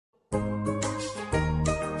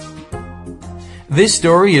This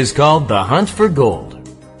story is called The Hunt for Gold,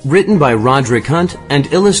 written by Roderick Hunt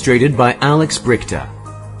and illustrated by Alex Brichta.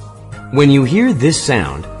 When you hear this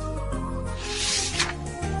sound,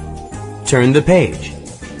 turn the page.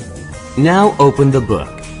 Now open the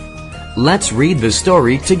book. Let's read the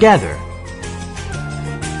story together.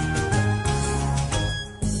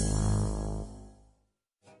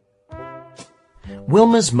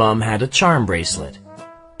 Wilma's mom had a charm bracelet.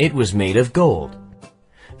 It was made of gold.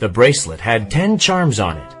 The bracelet had 10 charms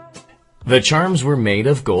on it. The charms were made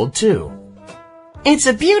of gold too. "It's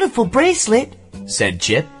a beautiful bracelet," said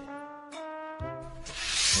Chip.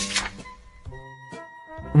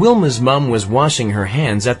 Wilma's mom was washing her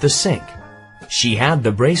hands at the sink. She had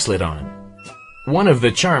the bracelet on. One of the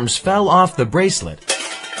charms fell off the bracelet,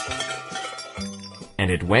 and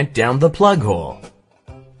it went down the plug hole.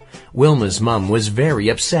 Wilma's mom was very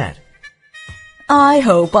upset. "I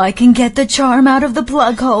hope I can get the charm out of the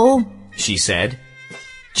plug hole," she said.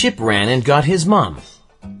 Chip ran and got his mom.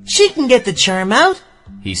 "She can get the charm out,"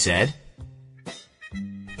 he said.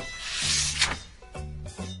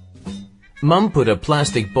 Mom put a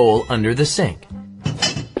plastic bowl under the sink.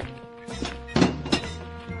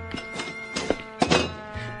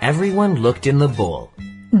 Everyone looked in the bowl.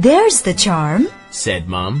 "There's the charm," said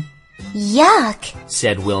Mom. "Yuck,"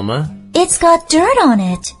 said Wilma. "It's got dirt on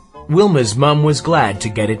it." Wilma's mom was glad to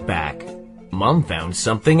get it back. Mom found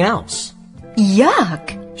something else.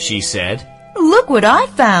 "Yuck," she said. "Look what I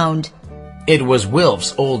found." It was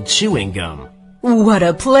Wilf's old chewing gum. "What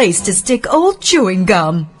a place to stick old chewing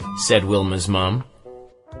gum," said Wilma's mom.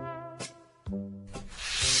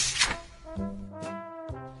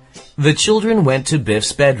 The children went to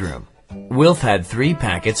Biff's bedroom. Wilf had 3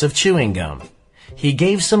 packets of chewing gum. He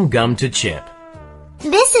gave some gum to Chip.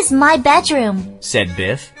 "This is my bedroom," said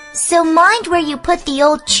Biff. "so mind where you put the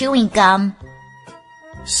old chewing gum."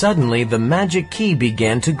 Suddenly, the magic key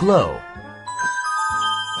began to glow.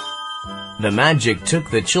 The magic took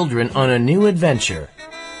the children on a new adventure.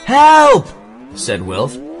 "Help!" said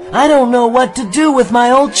Wilf. "I don't know what to do with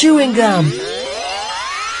my old chewing gum."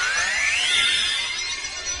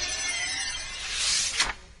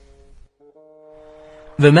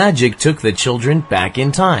 The magic took the children back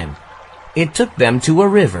in time. It took them to a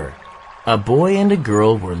river. A boy and a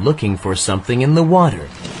girl were looking for something in the water.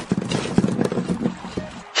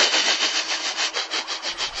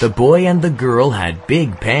 The boy and the girl had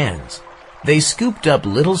big pans. They scooped up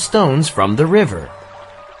little stones from the river.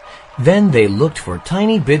 Then they looked for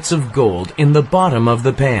tiny bits of gold in the bottom of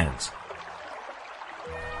the pans.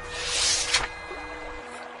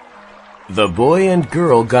 The boy and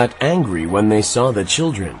girl got angry when they saw the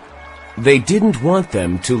children. They didn't want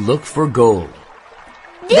them to look for gold.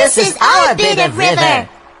 "This is our bit of river,"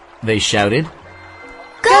 they shouted.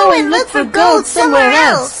 "Go and look for gold somewhere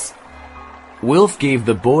else." Wilf gave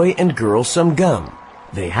the boy and girl some gum.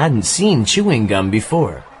 They hadn't seen chewing gum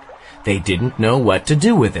before. They didn't know what to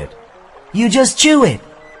do with it. "You just chew it,"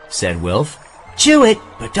 said Wilf. "Chew it,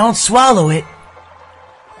 but don't swallow it."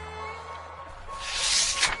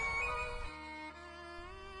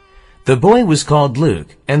 The boy was called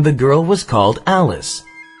Luke, and the girl was called Alice.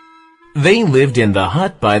 They lived in the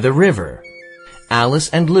hut by the river. Alice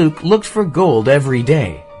and Luke looked for gold every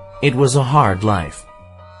day. It was a hard life.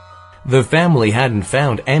 The family hadn't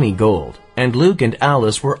found any gold, and Luke and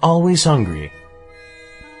Alice were always hungry.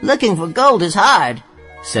 "Looking for gold is hard,"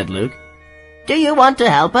 said Luke. "Do you want to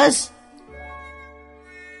help us?"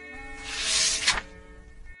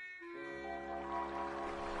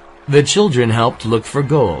 The children helped look for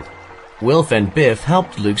gold. Wilf and Biff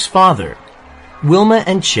helped Luke's father. Wilma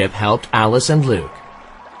and Chip helped Alice and Luke.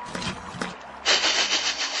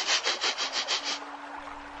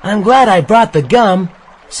 "I'm glad I brought the gum,"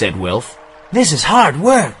 said Wilf. "This is hard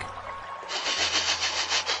work."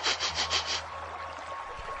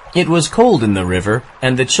 It was cold in the river,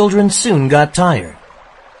 and the children soon got tired.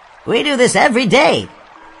 "We do this every day,"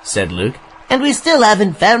 said Luke, "and we still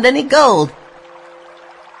haven't found any gold."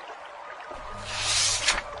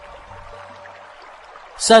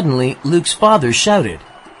 Suddenly, Luke's father shouted.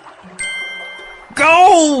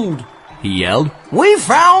 "Gold!" he yelled. "We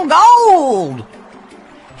found gold!"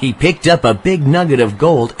 He picked up a big nugget of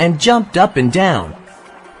gold and jumped up and down.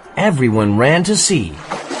 Everyone ran to see.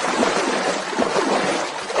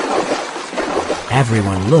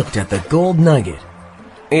 Everyone looked at the gold nugget.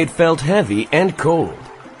 It felt heavy and cold.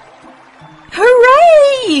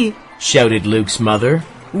 "Hooray!" shouted Luke's mother.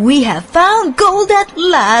 "We have found gold at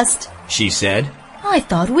last," she said. "I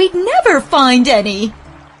thought we'd never find any."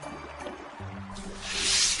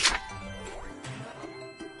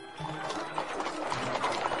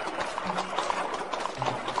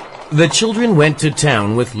 The children went to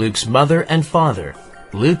town with Luke's mother and father.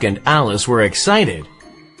 Luke and Alice were excited.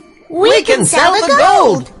 We can sell the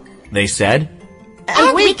gold! They said.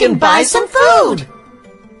 And we can buy some food!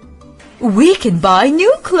 We can buy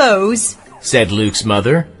new clothes, said Luke's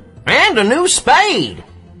mother. And a new spade,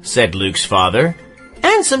 said Luke's father.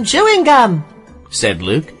 and some chewing gum, said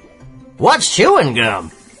Luke. What's chewing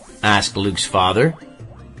gum? Asked Luke's father.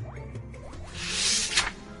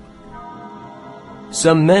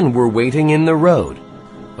 Some men were waiting in the road.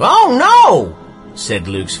 Oh no, said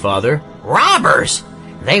Luke's father. Robbers!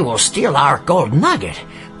 They will steal our gold nugget.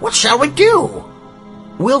 What shall we do?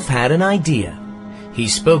 Wilf had an idea. He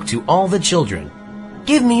spoke to all the children.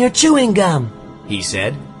 Give me your chewing gum, He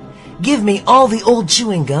said. give me all the old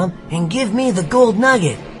chewing gum, and give me the gold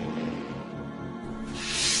nugget.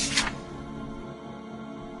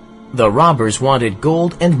 The robbers wanted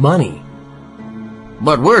gold and money,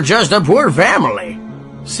 But we're just a poor family.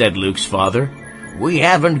 said Luke's father. We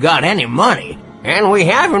haven't got any money, and we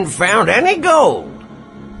haven't found any gold.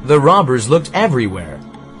 The robbers looked everywhere.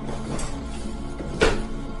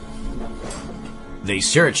 They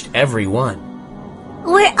searched everyone,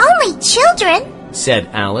 We're only children. said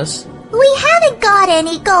Alice. We haven't got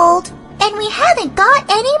any gold, and we haven't got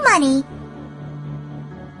any money.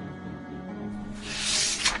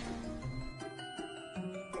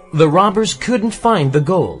 The robbers couldn't find the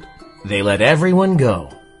gold. They let everyone go,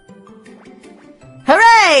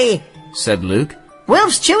 Hooray! said Luke.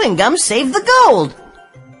 Wilf's chewing gum saved the gold.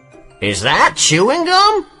 Is that chewing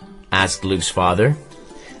gum? Asked Luke's father.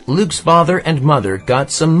 Luke's father and mother got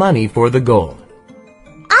some money for the gold,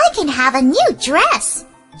 I can have a new dress.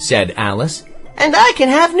 said Alice. And I can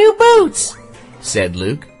have new boots, said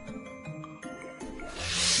Luke.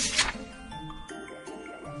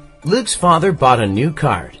 Luke's father bought a new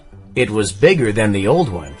cart. It was bigger than the old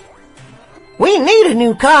one, We need a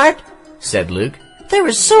new cart. said Luke. There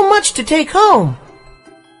is so much to take home.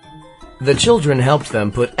 The children helped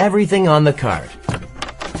them put everything on the cart.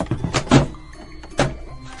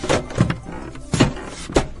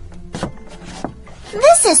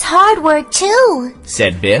 This is hard work too.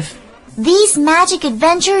 Said Biff. These magic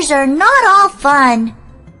adventures are not all fun.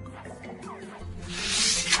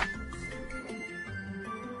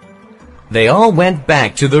 They all went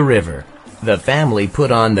back to the river. The family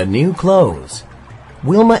put on the new clothes.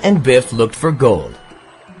 Wilma and Biff looked for gold,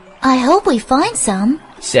 I hope we find some.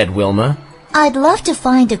 said Wilma. I'd love to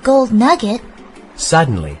find a gold nugget.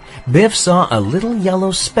 Suddenly, Biff saw a little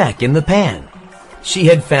yellow speck in the pan. She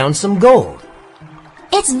had found some gold,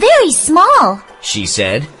 It's very small. she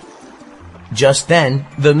said. Just then,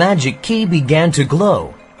 the magic key began to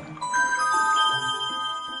glow.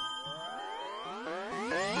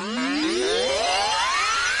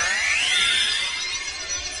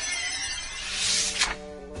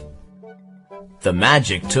 The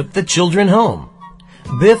magic took the children home.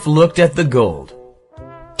 Biff looked at the gold.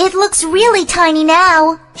 It looks really tiny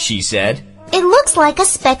now. She said. It looks like a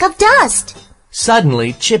speck of dust.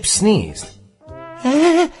 Suddenly, Chip sneezed.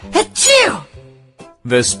 Achoo!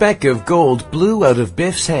 The speck of gold blew out of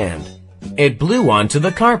Biff's hand. It blew onto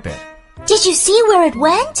the carpet. Did you see where it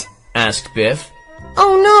went? Asked Biff.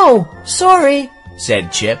 Oh no, sorry,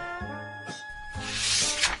 Said Chip.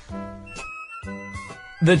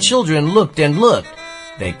 The children looked and looked.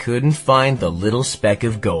 They couldn't find the little speck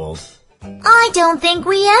of gold, I don't think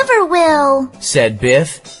we ever will. said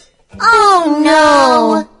Biff. Oh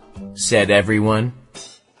no! Said everyone.